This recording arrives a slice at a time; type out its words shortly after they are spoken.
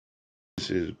This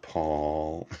is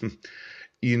Paul.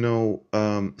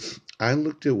 I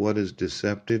looked at what is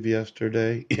deceptive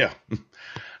yesterday. Yeah.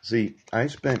 See, I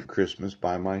spent Christmas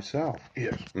by myself.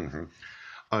 Yes.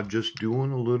 Just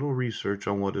doing a little research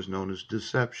on what is known as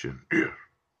deception. Yes.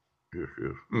 Yes.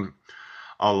 Yes.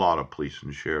 A lot of police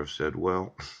and sheriffs said,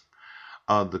 well,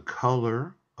 the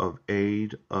color of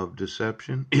aid of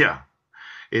deception. Yeah.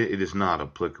 It is not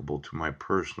applicable to my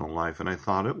personal life, and I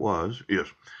thought it was. Yes.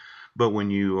 But when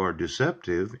you are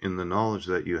deceptive in the knowledge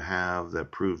that you have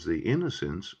that proves the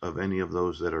innocence of any of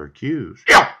those that are accused,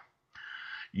 yeah,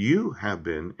 you have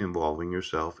been involving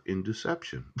yourself in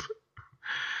deception.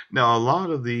 Now, a lot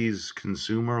of these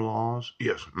consumer laws,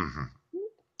 yes,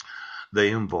 they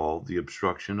involve the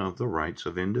obstruction of the rights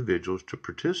of individuals to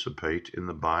participate in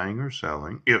the buying or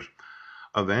selling, yes,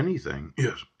 of anything.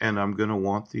 Yes. And I'm going to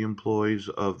want the employees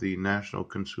of the National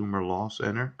Consumer Law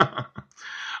Center.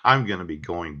 I'm going to be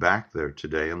going back there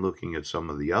today and looking at some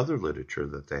of the other literature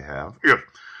that they have. Yes.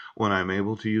 When I'm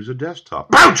able to use a desktop.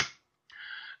 Ouch!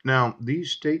 Now,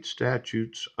 these state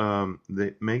statutes,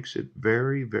 that makes it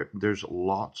very, very, there's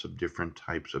lots of different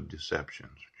types of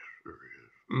deceptions. Yes,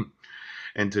 there is.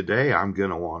 And today I'm going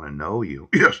to want to know you.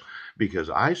 Yes, because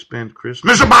I spent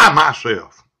Christmas by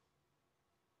myself.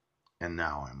 And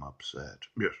now I'm upset.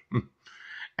 Yes.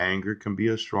 Anger can be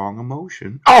a strong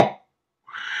emotion. Oh!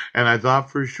 And I thought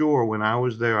for sure when I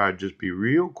was there I'd just be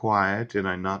real quiet and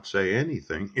I'd not say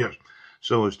anything. Yes.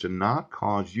 So as to not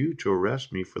cause you to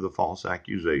arrest me for the false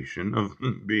accusation of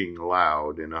being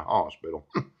loud in a hospital.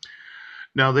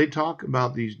 Now they talk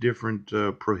about these different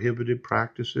prohibited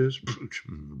practices,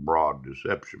 broad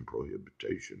deception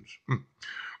prohibitations,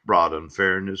 broad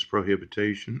unfairness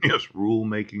prohibition, yes, rule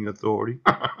making authority.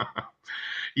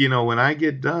 When I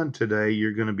get done today,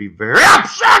 you're going to be very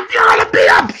upset. You're going to be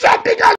upset because